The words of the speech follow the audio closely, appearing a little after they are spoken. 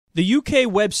The UK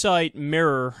website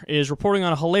Mirror is reporting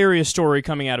on a hilarious story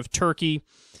coming out of Turkey.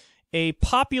 A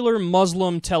popular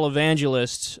Muslim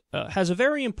televangelist has a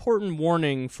very important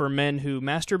warning for men who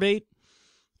masturbate,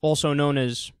 also known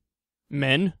as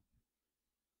men,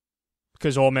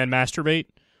 because all men masturbate.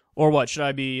 Or what, should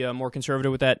I be more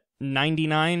conservative with that?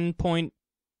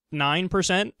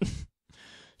 99.9%?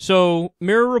 So,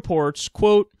 Mirror reports,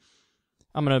 quote,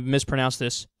 I'm going to mispronounce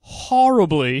this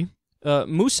horribly,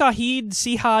 Mücahid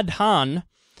Cihad Han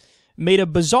made a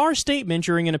bizarre statement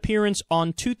during an appearance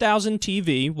on 2000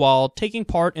 TV while taking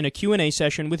part in a Q&A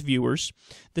session with viewers.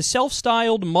 The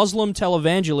self-styled Muslim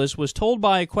televangelist was told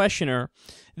by a questioner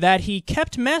that he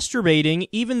kept masturbating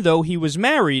even though he was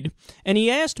married, and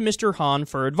he asked Mr. Han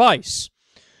for advice.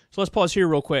 So let's pause here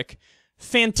real quick.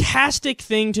 Fantastic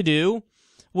thing to do.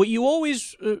 What you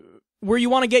always, where you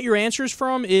want to get your answers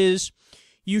from is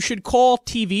you should call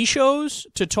TV shows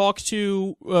to talk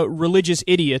to religious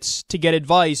idiots to get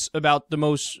advice about the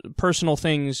most personal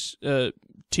things to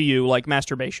you, like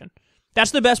masturbation.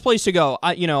 That's the best place to go.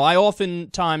 I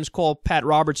oftentimes call Pat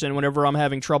Robertson whenever I'm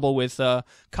having trouble with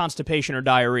constipation or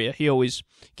diarrhea. He always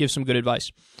gives some good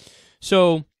advice.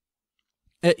 So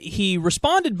he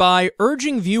responded by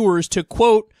urging viewers to,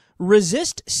 quote,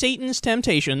 resist Satan's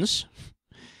temptations.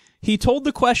 He told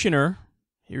the questioner,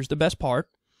 here's the best part,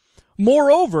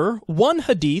 moreover, one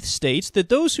hadith states that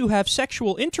those who have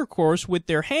sexual intercourse with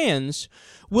their hands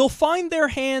will find their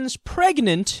hands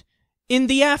pregnant in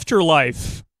the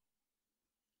afterlife.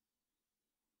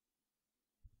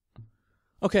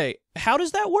 Okay, how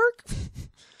does that work?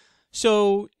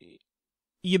 So,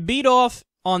 you beat off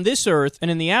on this earth, and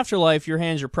in the afterlife, your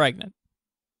hands are pregnant.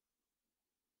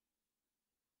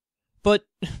 But,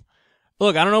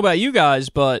 look, I don't know about you guys,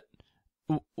 but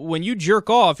when you jerk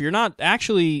off, you're not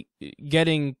actually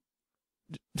getting...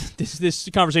 This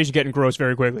conversation is getting gross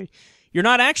very quickly. You're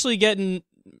not actually getting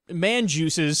man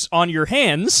juices on your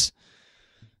hands.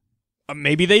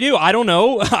 Maybe they do. I don't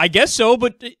know. I guess so.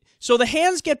 But so the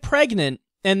hands get pregnant,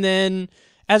 and then,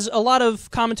 as a lot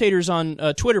of commentators on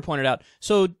Twitter pointed out,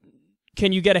 so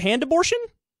can you get a hand abortion?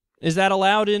 Is that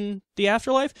allowed in the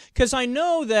afterlife? Because I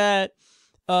know that...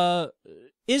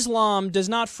 Islam does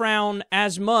not frown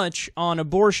as much on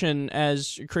abortion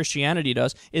as Christianity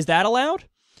does. Is that allowed?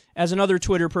 As another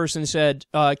Twitter person said,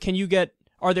 are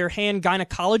there hand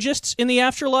gynecologists in the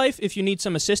afterlife if you need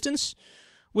some assistance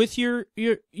with your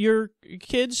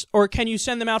kids? Or can you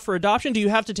send them out for adoption? Do you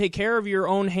have to take care of your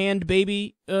own hand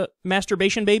baby,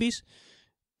 masturbation babies?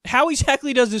 How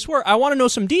exactly does this work? I want to know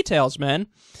some details, man.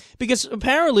 Because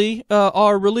apparently,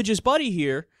 our religious buddy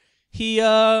here, He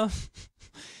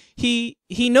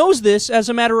knows this as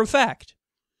a matter of fact.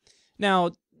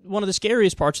 Now, one of the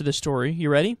scariest parts of this story, you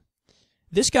ready?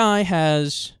 This guy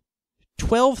has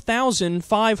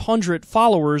 12,500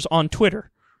 followers on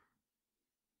Twitter.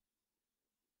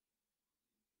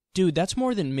 Dude, that's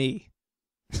more than me.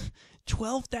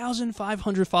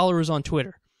 12,500 followers on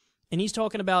Twitter. And he's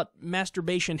talking about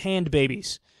masturbation hand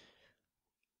babies.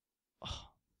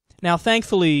 Now,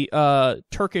 thankfully,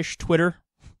 Turkish Twitter,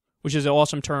 which is an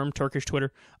awesome term, Turkish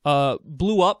Twitter,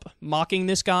 blew up mocking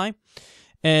this guy.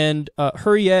 And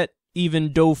Hurriyet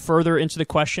even dove further into the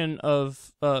question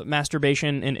of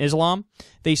masturbation in Islam.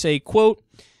 They say, quote,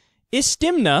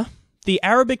 Istimna, the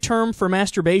Arabic term for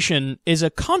masturbation, is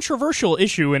a controversial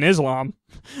issue in Islam.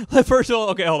 First of all,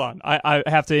 okay, hold on. I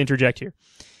have to interject here.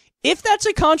 If that's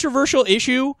a controversial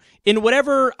issue in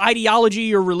whatever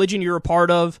ideology or religion you're a part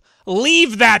of,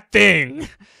 leave that thing.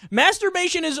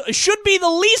 Masturbation should be the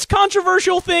least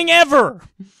controversial thing ever.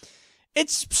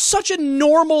 It's such a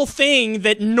normal thing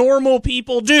that normal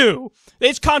people do.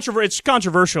 It's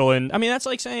controversial, and I mean that's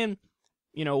like saying,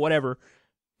 whatever.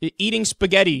 Eating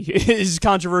spaghetti is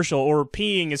controversial, or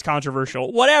peeing is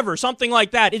controversial. Whatever, something like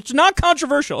that. It's not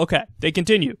controversial. Okay, they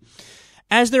continue.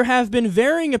 As there have been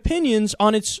varying opinions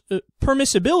on its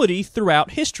permissibility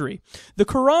throughout history. The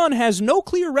Quran has no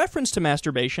clear reference to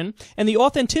masturbation, and the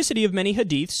authenticity of many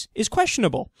hadiths is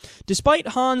questionable. Despite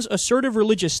Han's assertive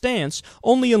religious stance,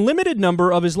 only a limited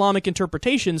number of Islamic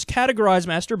interpretations categorize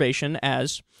masturbation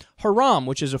as haram,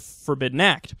 which is a forbidden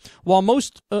act, while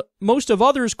most of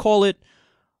others call it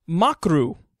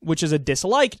makruh, which is a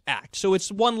disliked act. So it's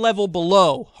one level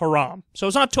below haram. So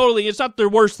it's not the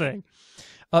worst thing.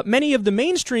 Many of the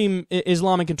mainstream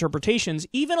Islamic interpretations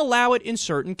even allow it in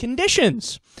certain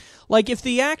conditions, like if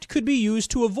the act could be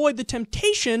used to avoid the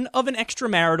temptation of an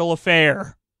extramarital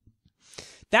affair.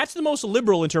 That's the most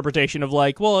liberal interpretation of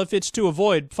if it's to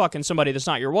avoid fucking somebody that's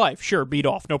not your wife, sure, beat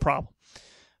off, no problem.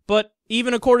 But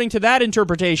even according to that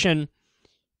interpretation,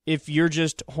 if you're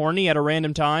just horny at a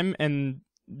random time and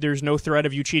there's no threat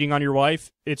of you cheating on your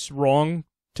wife, it's wrong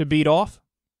to beat off?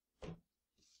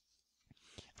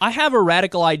 I have a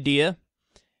radical idea.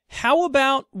 How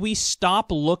about we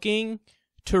stop looking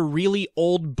to really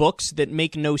old books that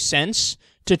make no sense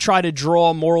to try to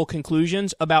draw moral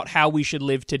conclusions about how we should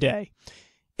live today?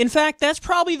 In fact, that's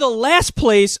probably the last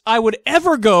place I would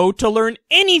ever go to learn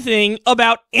anything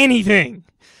about anything.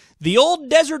 The old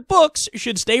desert books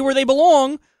should stay where they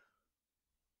belong,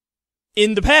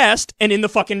 in the past and in the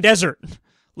fucking desert.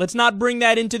 Let's not bring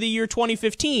that into the year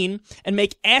 2015 and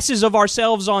make asses of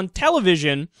ourselves on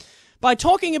television by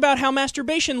talking about how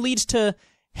masturbation leads to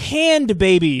hand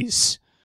babies.